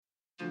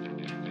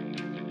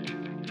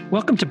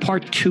Welcome to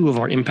part 2 of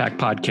our Impact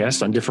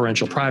podcast on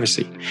differential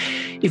privacy.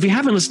 If you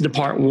haven't listened to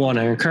part 1,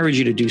 I encourage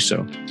you to do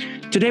so.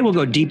 Today, we'll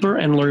go deeper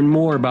and learn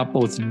more about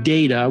both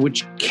data,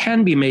 which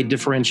can be made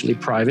differentially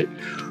private,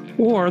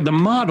 or the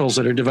models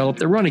that are developed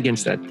that run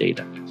against that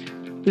data.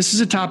 This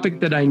is a topic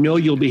that I know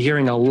you'll be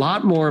hearing a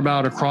lot more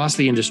about across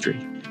the industry,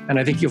 and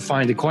I think you'll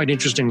find it quite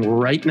interesting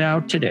right now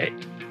today.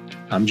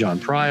 I'm Jon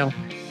Prial.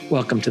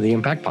 Welcome to the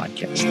Impact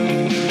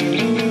Podcast.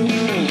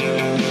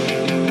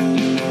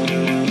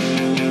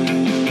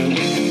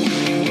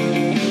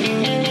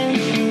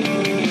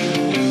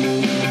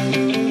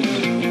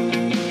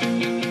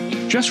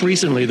 Just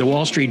recently, the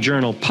Wall Street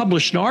Journal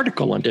published an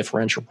article on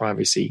differential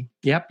privacy.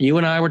 Yep, you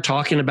and I were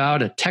talking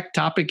about a tech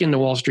topic in the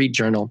Wall Street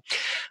Journal.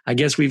 I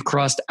guess we've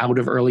crossed out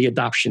of early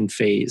adoption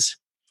phase.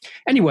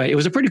 Anyway, it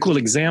was a pretty cool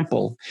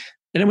example,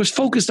 and it was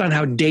focused on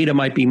how data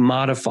might be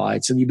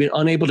modified, so you've been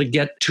unable to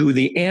get to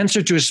the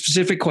answer to a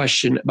specific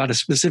question about a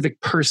specific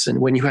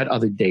person when you had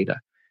other data.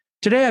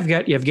 Today, I've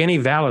got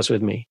Yevgeniy Vahlis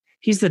with me.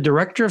 He's the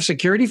Director of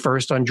Security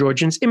First on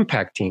Georgian's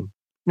Impact team.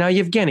 Now,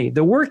 Yevgeniy,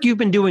 the work you've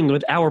been doing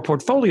with our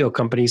portfolio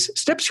companies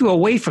steps you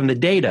away from the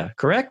data,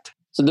 correct?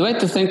 So the way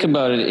to think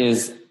about it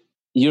is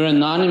you're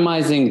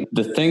anonymizing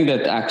the thing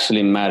that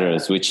actually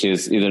matters, which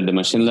is either the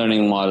machine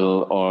learning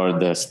model or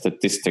the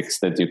statistics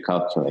that you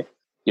calculate.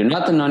 You're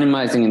not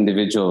anonymizing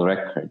individual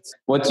records.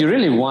 What you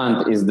really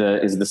want is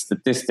the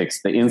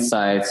statistics, the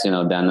insights, the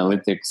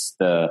analytics,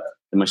 the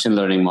machine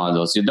learning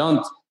models. You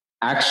don't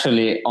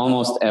actually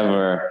almost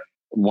ever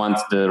want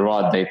the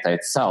raw data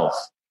itself.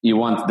 You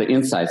want the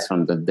insights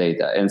from the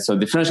data. And so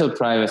differential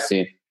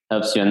privacy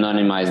helps you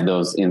anonymize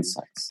those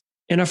insights.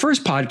 In our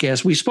first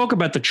podcast, we spoke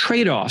about the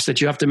trade-offs that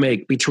you have to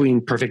make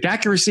between perfect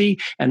accuracy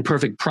and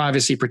perfect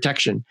privacy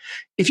protection.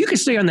 If you could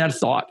stay on that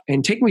thought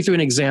and take me through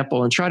an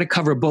example and try to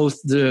cover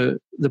both the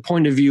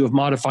point of view of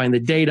modifying the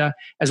data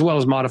as well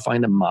as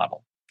modifying the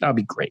model, that would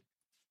be great.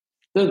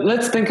 So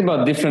let's think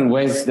about different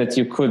ways that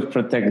you could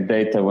protect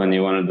data when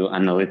you want to do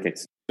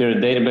analytics. Your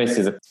database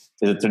is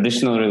a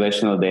traditional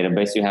relational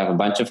database. You have a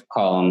bunch of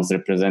columns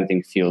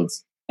representing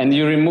fields, and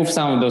you remove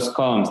some of those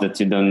columns that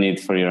you don't need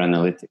for your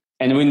analytics.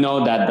 And we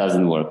know that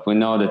doesn't work. We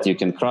know that you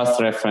can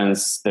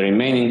cross-reference the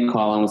remaining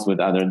columns with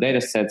other data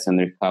sets and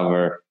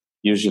recover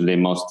usually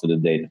most of the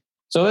data.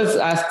 So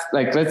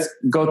let's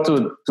go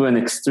to an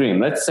extreme.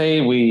 Let's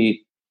say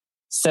we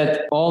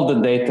set all the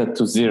data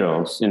to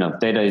zeros.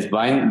 Data is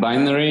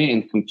binary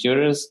in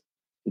computers.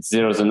 It's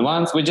zeros and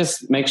ones. We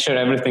just make sure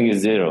everything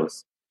is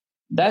zeros.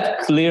 That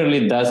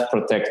clearly does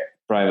protect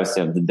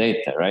privacy of the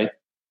data, right?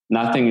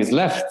 Nothing is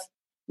left.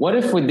 What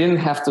if we didn't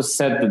have to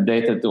set the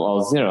data to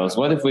all zeros?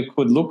 What if we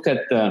could look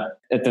at the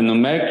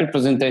numeric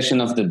representation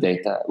of the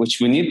data,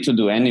 which we need to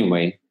do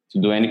anyway to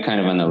do any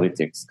kind of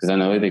analytics, because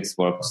analytics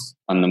works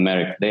on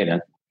numeric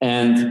data,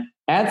 and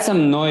add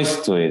some noise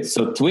to it.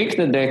 So tweak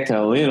the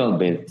data a little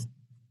bit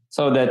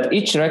so that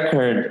each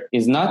record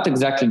is not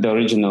exactly the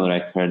original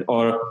record,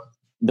 or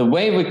the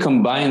way we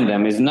combine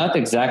them is not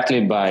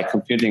exactly by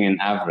computing an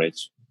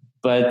average,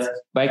 but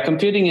by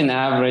computing an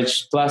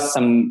average plus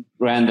some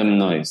random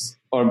noise,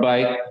 or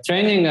by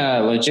training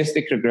a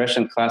logistic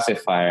regression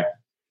classifier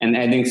and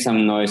adding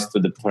some noise to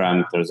the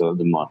parameters of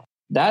the model.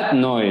 That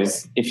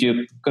noise, if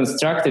you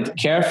construct it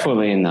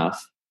carefully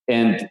enough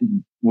and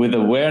with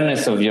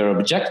awareness of your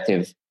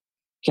objective,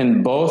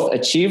 can both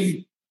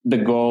achieve the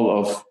goal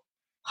of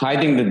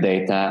hiding the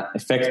data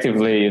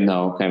effectively,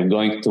 kind of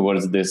going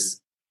towards this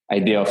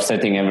idea of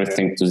setting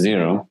everything to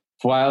zero,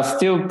 while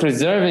still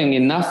preserving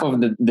enough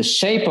of the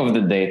shape of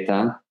the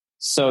data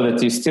so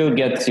that you still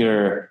get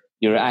your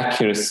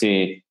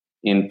accuracy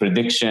in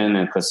prediction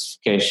and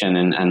classification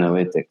and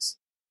analytics.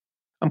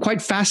 I'm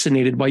quite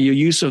fascinated by your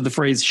use of the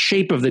phrase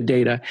shape of the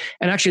data,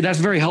 and actually that's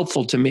very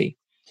helpful to me.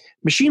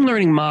 Machine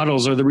learning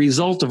models are the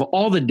result of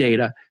all the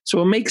data,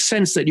 so it makes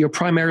sense that you're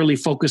primarily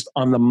focused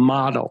on the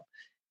model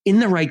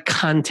in the right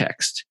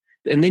context,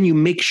 and then you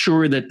make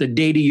sure that the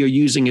data you're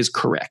using is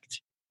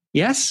correct.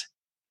 Yes?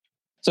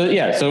 So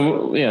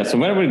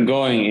where we're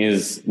going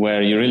is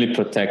where you really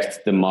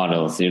protect the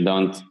models. You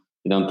don't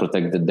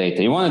protect the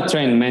data. You want to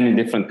train many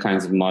different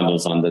kinds of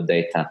models on the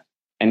data,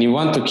 and you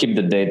want to keep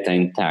the data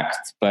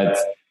intact. But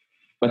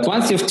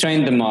once you've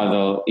trained the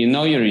model, you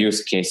know your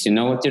use case, you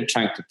know what you're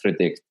trying to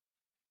predict.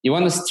 You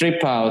want to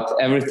strip out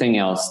everything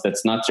else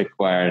that's not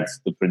required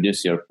to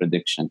produce your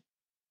prediction.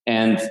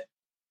 And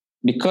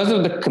because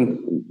of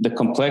the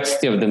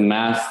complexity of the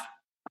math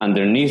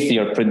underneath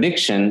your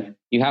prediction,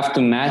 you have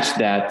to match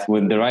that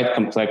with the right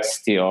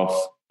complexity of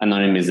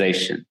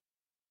anonymization.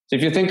 So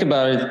if you think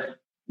about it,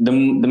 the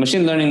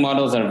machine learning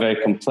models are very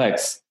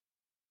complex.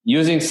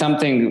 Using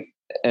something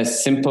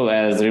as simple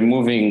as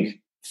removing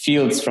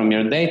fields from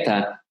your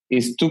data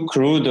is too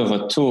crude of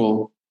a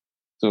tool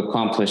to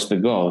accomplish the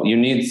goal. You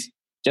need,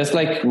 just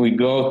like we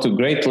go to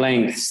great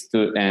lengths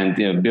to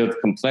build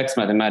complex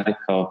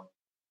mathematical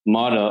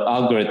model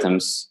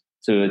algorithms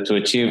to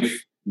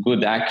achieve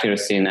good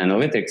accuracy in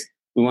analytics,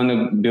 we want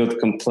to build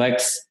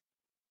complex.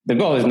 The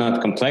goal is not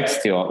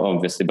complexity,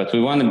 obviously, but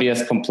we want to be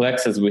as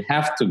complex as we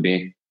have to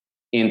be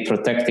in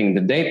protecting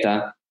the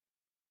data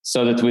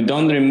so that we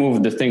don't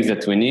remove the things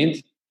that we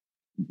need,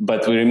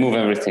 but we remove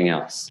everything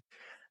else.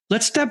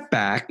 Let's step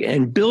back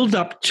and build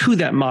up to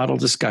that model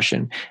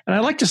discussion. And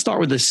I'd like to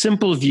start with a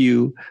simple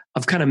view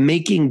of kind of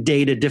making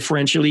data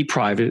differentially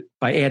private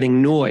by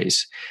adding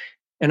noise.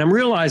 And I'm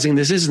realizing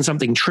this isn't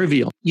something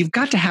trivial. You've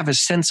got to have a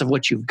sense of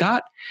what you've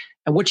got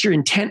and what your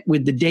intent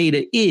with the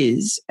data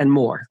is and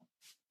more.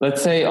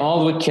 Let's say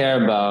all we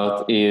care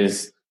about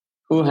is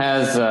who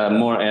has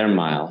more air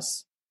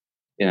miles.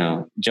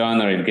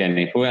 John or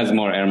Yevgeniy, who has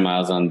more air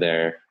miles on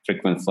their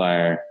frequent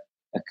flyer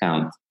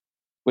account.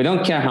 We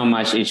don't care how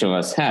much each of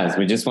us has.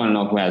 We just want to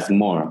know who has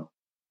more.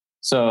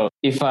 So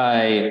if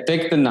I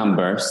take the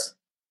numbers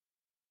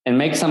and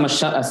make some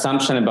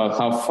assumption about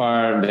how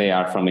far they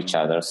are from each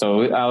other.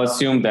 So I'll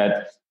assume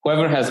that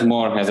whoever has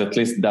more has at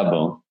least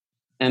double.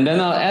 And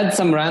then I'll add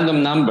some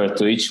random number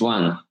to each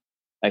one.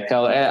 Like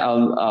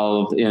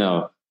I'll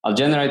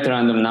generate a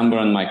random number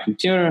on my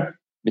computer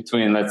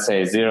between, let's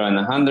say, 0 and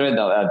 100.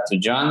 I'll add to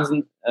John's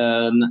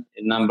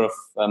number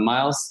of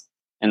miles.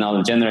 And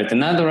I'll generate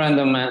another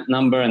random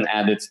number and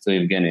add it to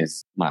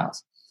Yevgeniy's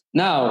miles.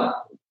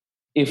 Now,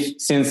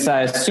 since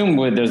I assume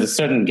there's a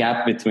certain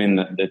gap between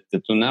the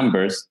two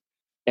numbers,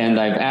 and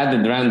I've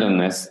added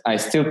randomness, I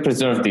still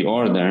preserve the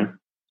order,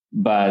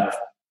 but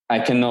I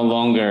can no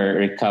longer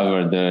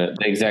recover the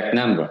exact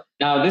number.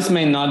 Now, this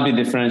may not be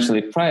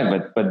differentially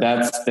private, but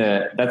that's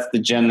the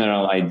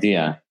general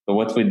idea. But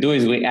what we do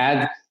is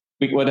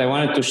what I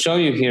wanted to show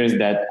you here is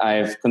that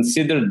I've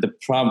considered the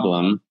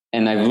problem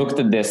and I've looked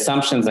at the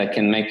assumptions I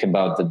can make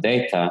about the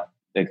data.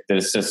 Like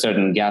there's a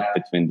certain gap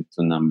between the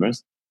two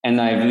numbers. And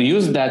I've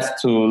used that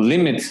to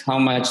limit how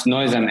much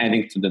noise I'm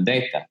adding to the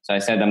data. So I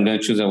said I'm going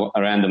to choose a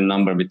random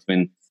number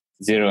between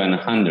 0 and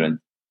 100.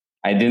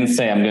 I didn't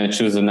say I'm going to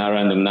choose a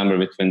random number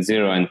between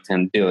 0 and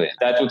 10 billion.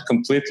 That would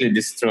completely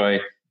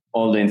destroy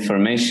all the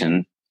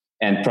information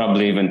and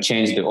probably even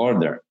change the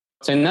order.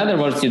 So in other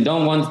words, you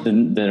don't want the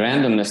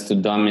randomness to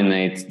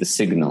dominate the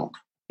signal.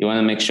 You want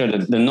to make sure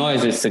that the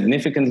noise is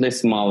significantly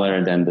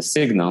smaller than the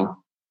signal.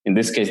 In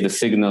this case, the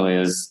signal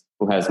is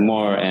who has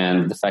more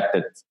and the fact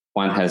that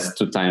one has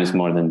 2 times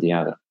more than the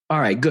other. All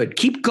right, good.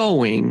 Keep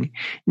going.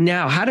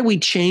 Now, how do we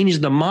change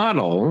the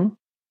model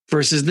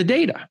versus the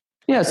data?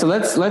 Yeah, so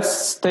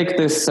let's take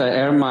this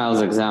air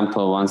miles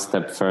example one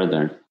step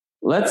further.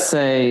 Let's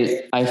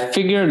say I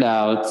figured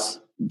out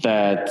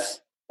that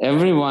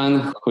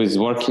everyone who is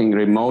working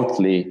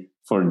remotely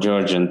for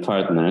Georgian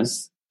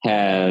partners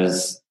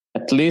has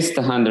at least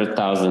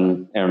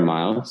 100,000 air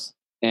miles,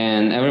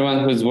 and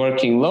everyone who's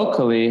working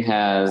locally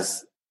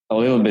has a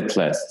little bit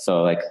less,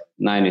 so like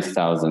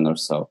 90,000 or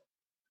so.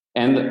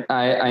 And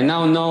I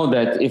now know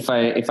that if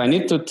I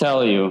need to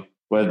tell you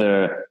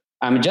whether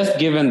I'm just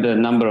given the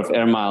number of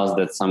air miles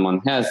that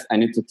someone has, I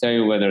need to tell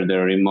you whether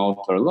they're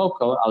remote or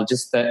local. I'll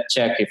just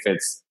check if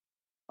it's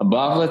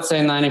above, let's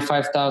say,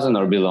 95,000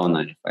 or below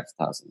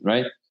 95,000,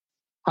 right?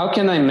 How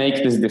can I make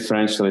this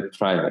differentially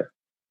private?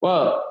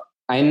 Well,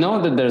 I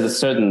know that there's a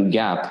certain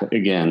gap.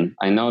 Again,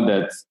 I know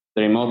that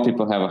the remote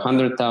people have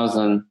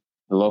 100,000,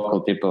 the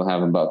local people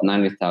have about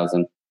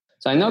 90,000.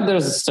 So I know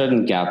there's a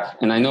certain gap,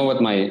 and I know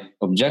what my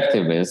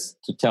objective is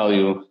to tell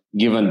you,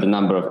 given the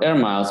number of air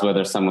miles,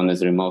 whether someone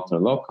is remote or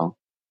local.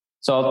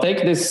 So I'll take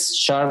this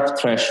sharp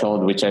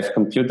threshold, which I've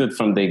computed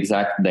from the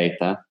exact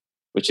data,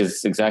 which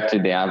is exactly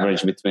the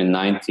average between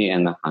 90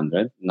 and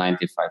 100,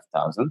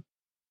 95,000.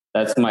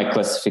 That's my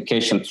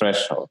classification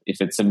threshold. If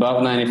it's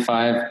above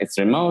 95, it's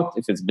remote.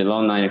 If it's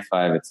below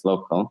 95, it's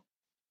local.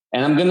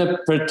 And I'm going to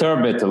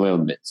perturb it a little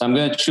bit. So I'm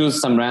going to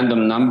choose some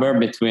random number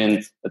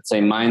between, let's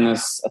say,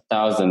 minus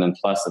 1,000 and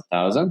plus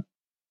 1,000.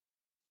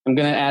 I'm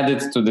going to add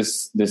it to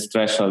this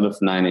threshold of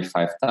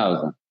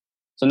 95,000.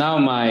 So now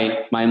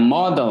my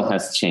model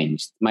has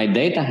changed. My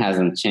data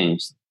hasn't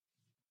changed.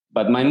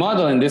 But my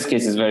model in this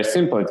case is very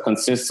simple. It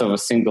consists of a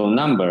single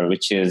number,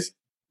 which is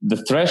the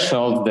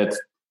threshold that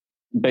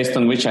based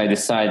on which I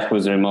decide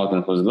who's remote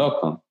and who's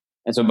local.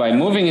 And so by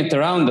moving it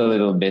around a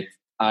little bit,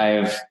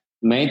 I've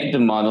made the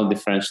model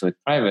differentially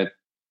private,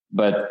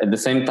 but at the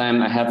same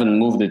time, I haven't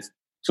moved it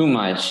too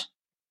much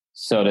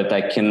so that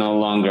I can no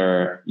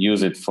longer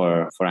use it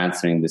for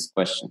answering this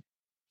question.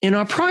 In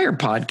our prior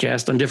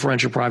podcast on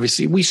differential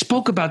privacy, we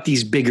spoke about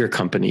these bigger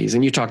companies,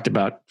 and you talked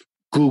about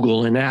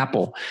Google and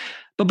Apple.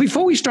 But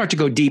before we start to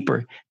go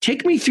deeper,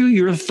 take me through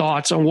your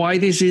thoughts on why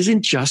this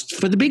isn't just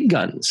for the big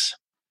guns.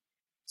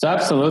 So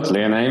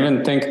absolutely. And I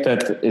even think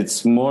that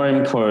it's more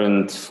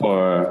important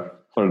for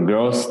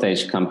growth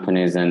stage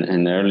companies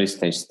and early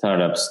stage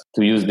startups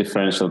to use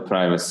differential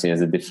privacy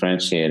as a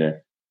differentiator.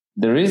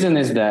 The reason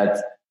is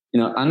that,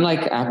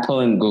 unlike Apple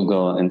and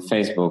Google and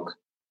Facebook,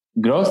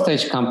 growth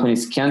stage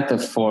companies can't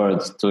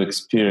afford to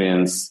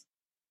experience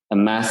a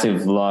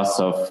massive loss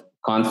of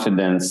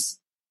confidence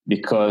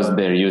because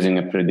they're using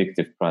a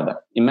predictive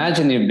product.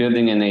 Imagine you're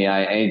building an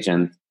AI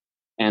agent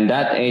and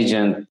that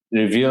agent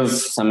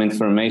reveals some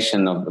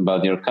information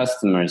about your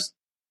customers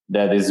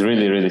that is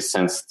really, really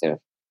sensitive.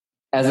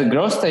 As a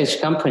growth stage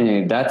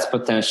company, that's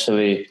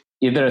potentially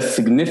either a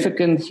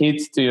significant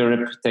hit to your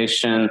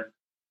reputation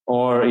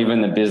or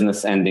even a business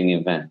ending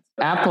event.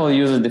 Apple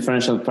uses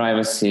differential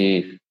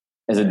privacy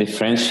as a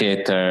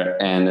differentiator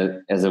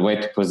and as a way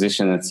to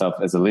position itself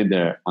as a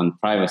leader on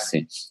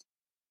privacy.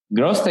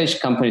 Growth stage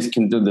companies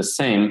can do the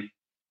same,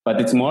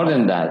 but it's more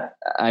than that.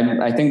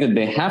 I think that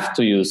they have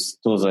to use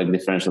tools like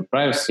differential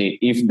privacy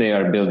if they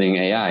are building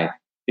AI,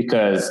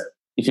 because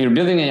if you're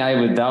building AI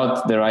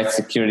without the right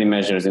security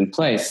measures in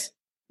place,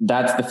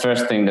 that's the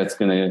first thing that's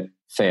going to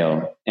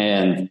fail.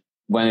 And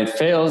when it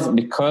fails,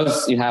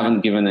 because you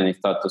haven't given any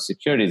thought to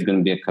security, it's going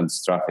to be a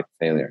catastrophic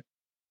failure.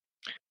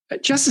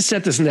 Just to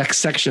set this next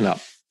section up,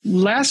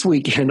 last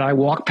weekend I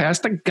walked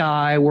past a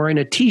guy wearing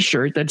a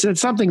T-shirt that said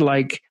something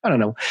like, I don't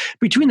know,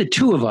 between the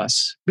two of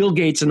us, Bill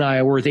Gates and I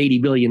are worth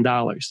 $80 billion.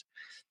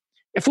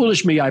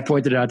 Foolish me, I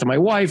pointed it out to my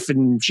wife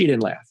and she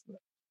didn't laugh.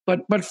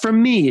 But for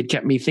me, it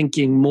kept me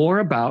thinking more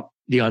about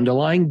the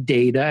underlying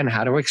data and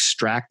how to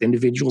extract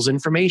individuals'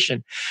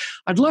 information.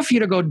 I'd love for you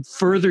to go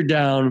further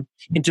down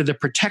into the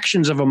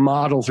protections of a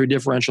model through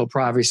differential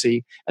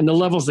privacy and the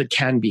levels that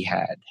can be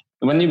had.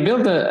 When you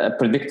build a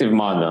predictive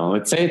model,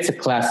 let's say it's a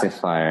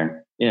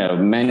classifier,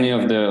 many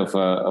of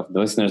the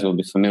listeners will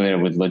be familiar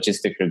with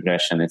logistic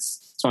regression.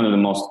 It's one of the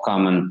most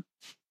common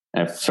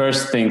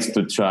first things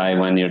to try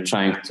when you're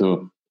trying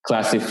to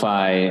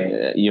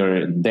classify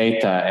your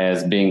data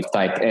as being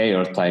type A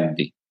or type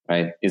B,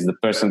 right? Is the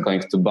person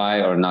going to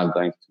buy or not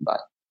going to buy?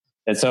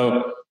 And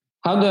so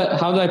how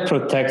do I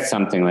protect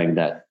something like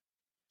that?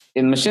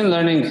 In machine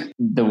learning,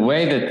 the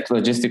way that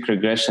logistic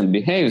regression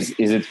behaves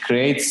is it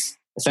creates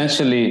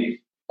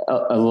essentially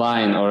a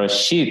line or a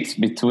sheet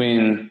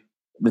between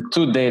the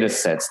two data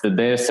sets, the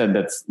data set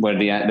that's where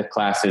the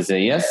class is a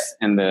yes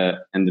and the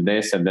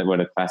data set where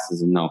the class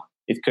is a no.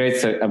 It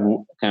creates a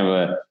kind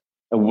of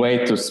a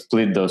way to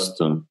split those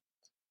two.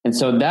 And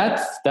so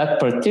that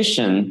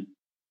partition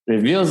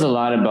reveals a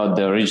lot about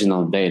the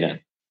original data.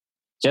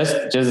 Just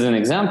as an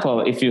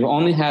example, if you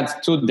only had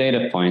two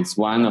data points,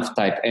 one of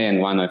type A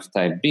and one of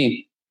type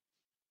B,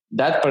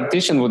 that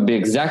partition would be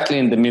exactly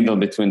in the middle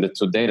between the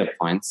two data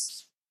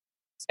points.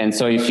 And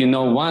so if you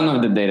know one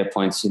of the data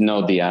points, you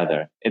know the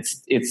other.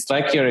 It's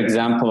like your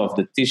example of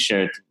the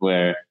T-shirt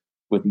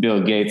with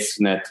Bill Gates'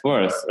 net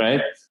worth,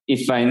 right?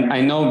 If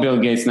I know Bill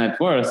Gates' net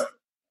worth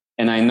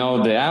and I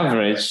know the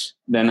average,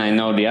 then I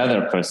know the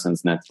other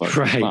person's net worth.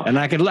 Right. Well. And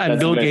I could let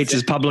Bill Gates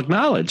is public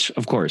knowledge,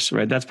 of course,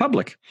 right? That's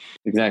public.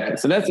 Exactly.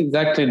 So that's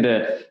exactly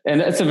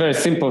and it's a very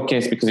simple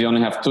case because you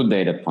only have two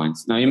data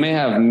points. Now you may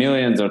have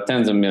millions or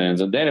tens of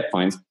millions of data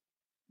points,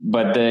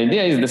 but the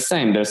idea is the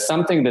same. There's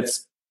something that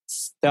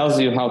tells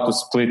you how to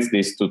split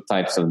these two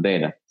types of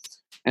data.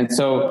 And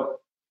so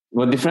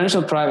what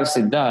differential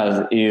privacy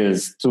does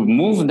is to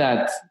move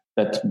that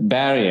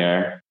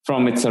barrier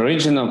from its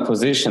original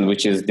position,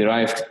 which is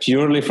derived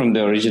purely from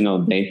the original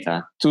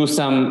data, to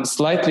some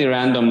slightly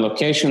random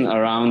location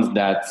around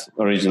that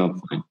original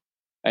point.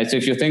 Right? So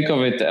if you think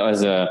of it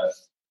as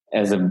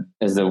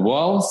a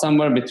wall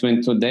somewhere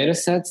between two data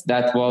sets,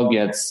 that wall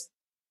gets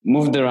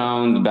moved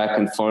around back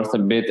and forth a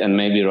bit and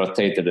maybe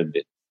rotated a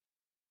bit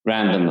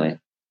randomly.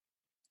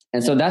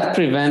 And so that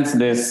prevents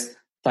this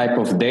type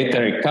of data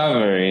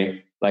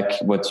recovery,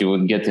 like what you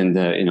would get in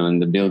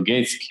the Bill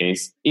Gates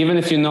case. Even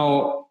if you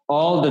know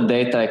all the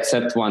data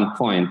except one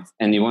point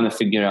and you want to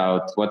figure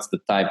out what's the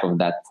type of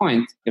that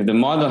point, if the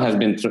model has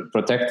been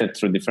protected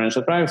through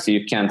differential privacy,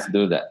 you can't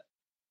do that.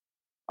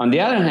 On the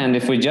other hand,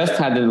 if we just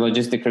had a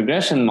logistic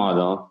regression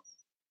model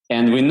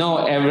and we know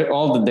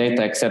all the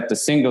data except a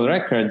single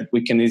record,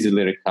 we can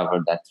easily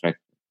recover that record,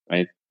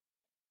 right?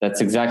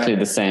 That's exactly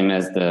the same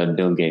as the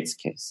Bill Gates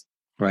case.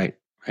 Right.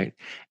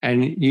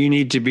 And you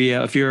need to be,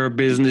 if you're a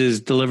business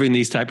delivering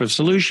these type of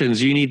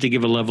solutions, you need to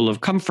give a level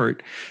of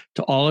comfort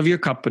to all of your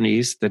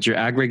companies that you're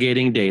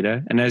aggregating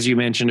data. And as you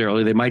mentioned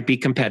earlier, they might be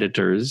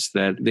competitors,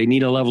 that they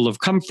need a level of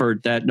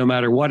comfort that no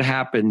matter what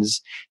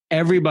happens,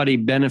 everybody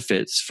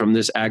benefits from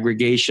this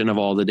aggregation of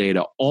all the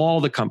data.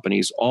 All the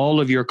companies, all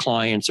of your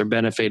clients are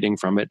benefiting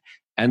from it,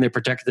 and they're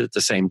protected at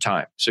the same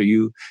time. So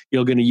you're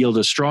going to yield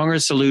a stronger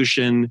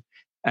solution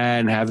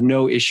and have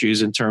no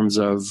issues in terms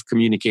of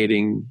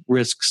communicating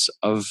risks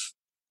of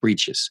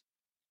breaches.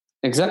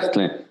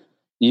 Exactly.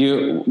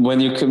 When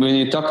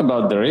you talk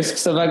about the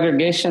risks of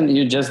aggregation,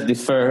 you just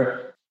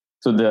defer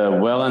to the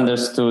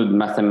well-understood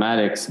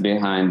mathematics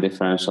behind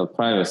differential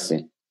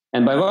privacy.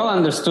 And by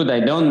well-understood, I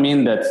don't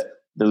mean that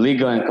the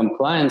legal and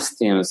compliance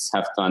teams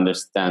have to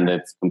understand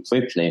it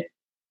completely.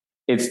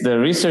 It's the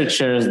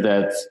researchers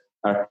that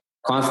are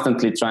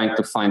constantly trying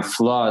to find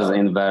flaws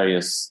in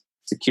various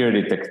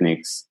security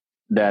techniques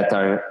that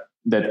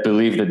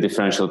believe that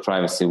differential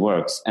privacy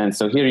works. And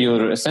so here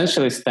you're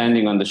essentially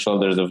standing on the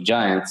shoulders of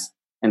giants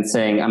and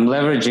saying, I'm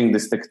leveraging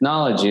this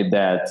technology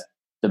that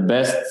the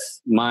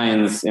best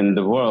minds in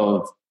the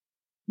world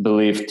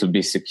believe to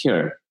be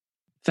secure.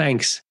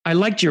 Thanks. I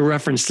liked your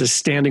reference to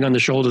standing on the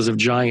shoulders of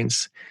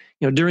giants.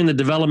 During the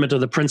development of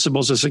the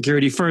principles of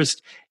security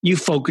first, you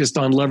focused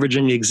on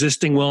leveraging the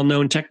existing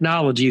well-known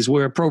technologies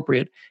where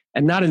appropriate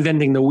and not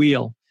inventing the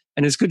wheel.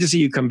 And it's good to see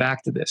you come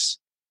back to this.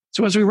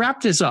 So as we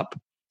wrap this up,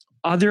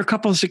 are there a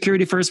couple of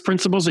security first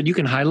principles that you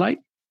can highlight?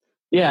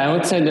 Yeah, I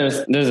would say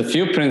there's a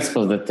few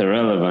principles that are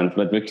relevant,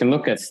 but we can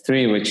look at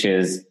three, which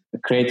is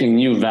creating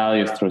new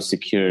value through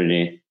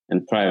security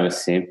and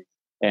privacy.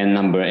 And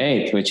number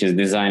 8, which is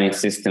designing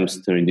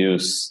systems to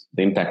reduce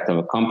the impact of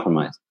a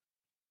compromise.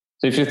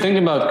 So if you think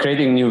about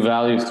creating new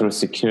value through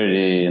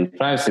security and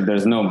privacy,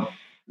 there's no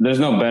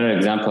better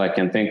example I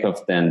can think of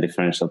than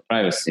differential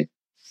privacy.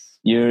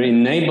 You're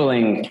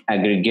enabling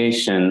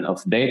aggregation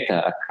of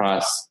data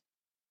across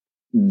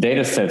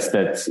data sets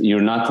that you're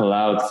not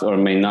allowed or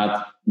may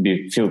not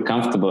feel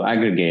comfortable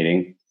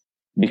aggregating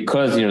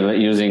because you're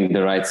using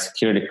the right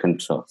security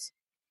controls.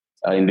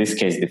 In this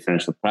case,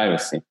 differential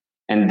privacy.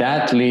 And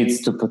that leads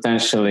to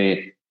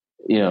potentially,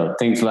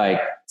 things like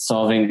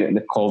solving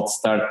the cold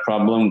start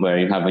problem where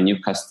you have a new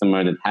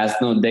customer that has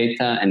no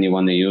data and you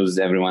want to use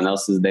everyone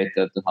else's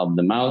data to help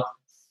them out.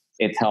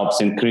 It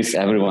helps increase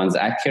everyone's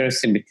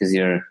accuracy because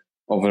your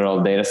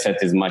overall data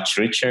set is much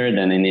richer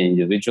than any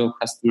individual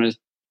customers.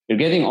 You're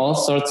getting all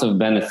sorts of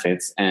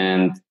benefits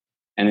and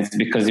it's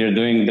because you're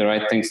doing the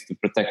right things to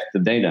protect the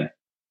data.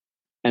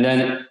 And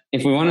then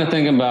if we want to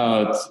think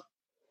about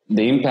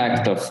the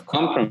impact of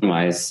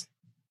compromise,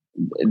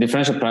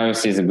 differential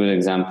privacy is a good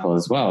example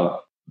as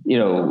well.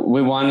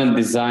 We want to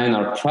design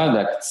our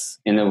products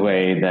in a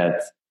way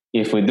that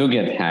if we do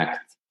get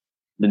hacked,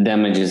 the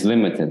damage is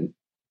limited.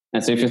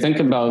 And so if you think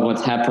about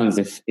what happens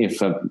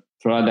if a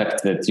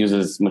product that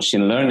uses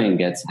machine learning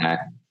gets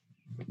hacked,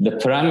 the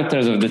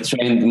parameters of the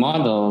trained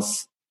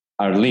models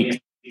are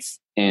leaked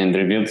and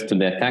revealed to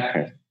the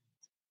attacker.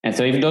 And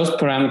so if those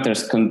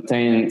parameters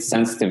contain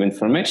sensitive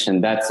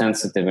information, that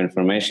sensitive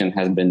information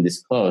has been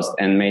disclosed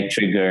and may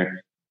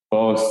trigger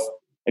both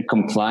a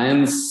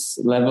compliance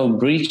level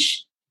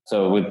breach,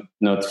 so with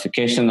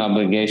notification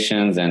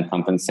obligations and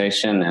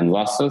compensation and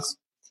lawsuits,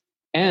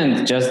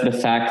 and just the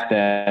fact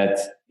that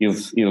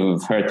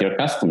you've hurt your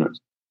customers.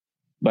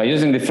 By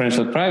using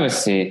differential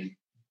privacy,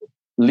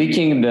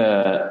 leaking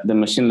the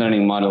machine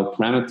learning model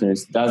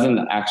parameters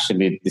doesn't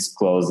actually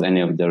disclose any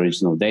of the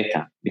original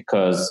data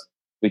because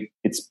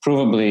it's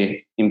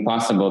provably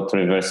impossible to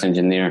reverse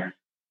engineer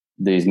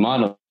these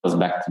models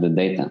back to the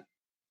data.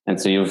 And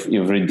so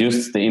you've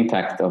reduced the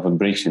impact of a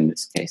breach in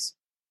this case.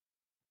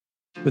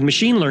 With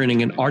machine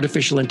learning and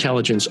artificial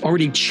intelligence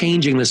already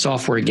changing the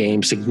software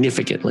game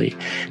significantly,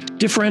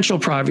 differential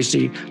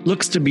privacy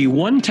looks to be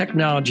one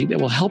technology that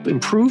will help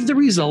improve the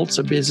results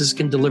a business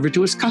can deliver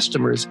to its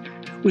customers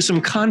with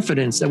some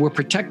confidence that we're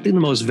protecting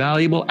the most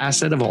valuable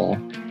asset of all,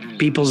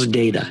 people's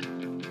data.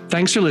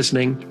 Thanks for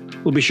listening.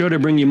 We'll be sure to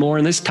bring you more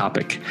on this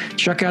topic.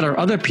 Check out our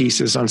other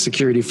pieces on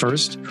security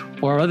first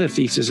or our other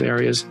thesis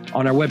areas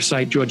on our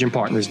website,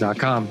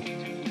 georgianpartners.com.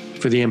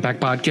 For the Impact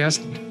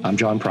Podcast, I'm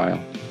Jon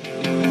Prial.